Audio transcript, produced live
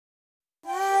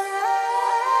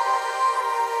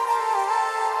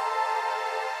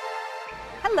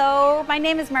Hello, my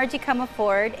name is Margie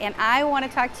Comerford, and I want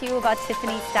to talk to you about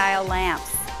Tiffany style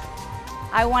lamps.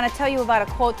 I want to tell you about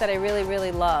a quote that I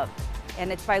really love,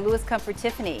 and it's by Louis Comfort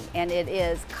Tiffany, and it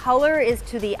is, "Color is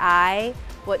to the eye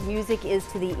what music is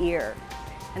to the ear."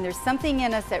 And there's something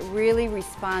in us that really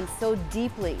responds so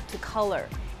deeply to color,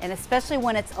 and especially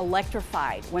when it's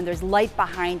electrified, when there's light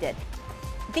behind it.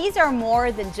 These are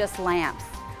more than just lamps.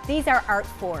 These are art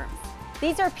forms.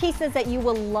 These are pieces that you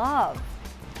will love.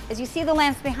 As you see the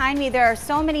lamps behind me, there are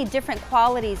so many different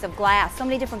qualities of glass, so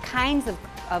many different kinds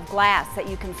of glass that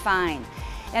you can find.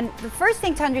 And the first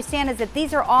thing to understand is that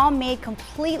these are all made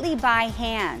completely by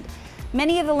hand.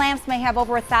 Many of the lamps may have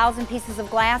over 1,000 pieces of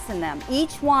glass in them.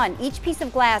 Each piece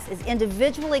of glass is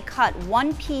individually cut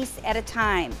one piece at a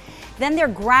time. Then they're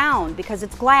ground because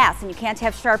it's glass and you can't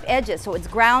have sharp edges, so it's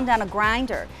ground on a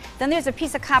grinder. Then there's a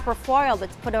piece of copper foil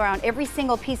that's put around every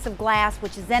single piece of glass,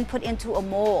 which is then put into a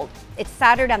mold. It's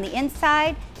soldered on the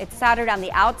inside, it's soldered on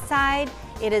the outside.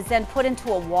 It is then put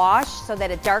into a wash so that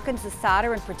it darkens the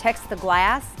solder and protects the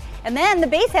glass. And then the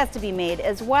base has to be made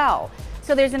as well.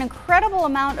 So there's an incredible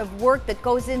amount of work that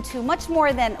goes into much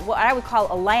more than what I would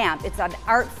call a lamp. It's an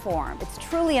art form. It's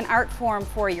truly an art form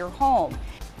for your home.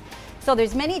 So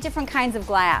there's many different kinds of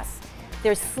glass.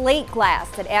 There's slate glass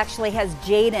that actually has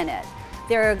jade in it.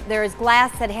 There's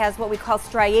glass that has what we call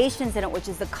striations in it, which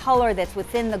is the color that's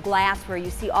within the glass where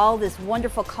you see all this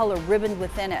wonderful color ribboned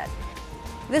within it.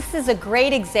 This is a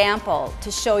great example to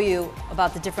show you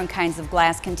about the different kinds of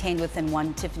glass contained within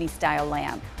one Tiffany style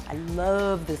lamp. I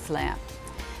love this lamp.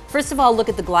 First of all, look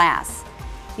at the glass.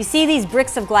 You see these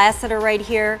bricks of glass that are right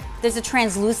here? There's a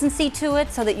translucency to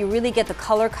it so that you really get the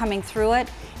color coming through it,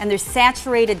 and there's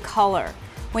saturated color.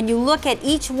 When you look at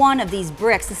each one of these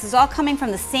bricks, this is all coming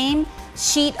from the same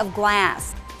sheet of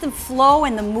glass. The flow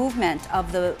and the movement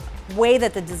of the way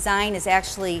that the design is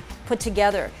actually put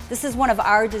together. This is one of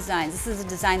our designs. This is a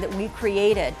design that we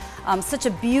created. Such a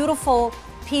beautiful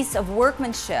piece of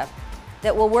workmanship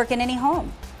that will work in any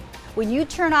home. When you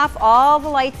turn off all the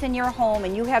lights in your home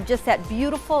and you have just that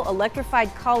beautiful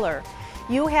electrified color,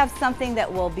 you have something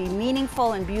that will be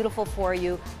meaningful and beautiful for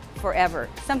you forever.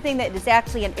 Something that is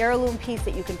actually an heirloom piece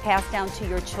that you can pass down to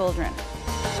your children.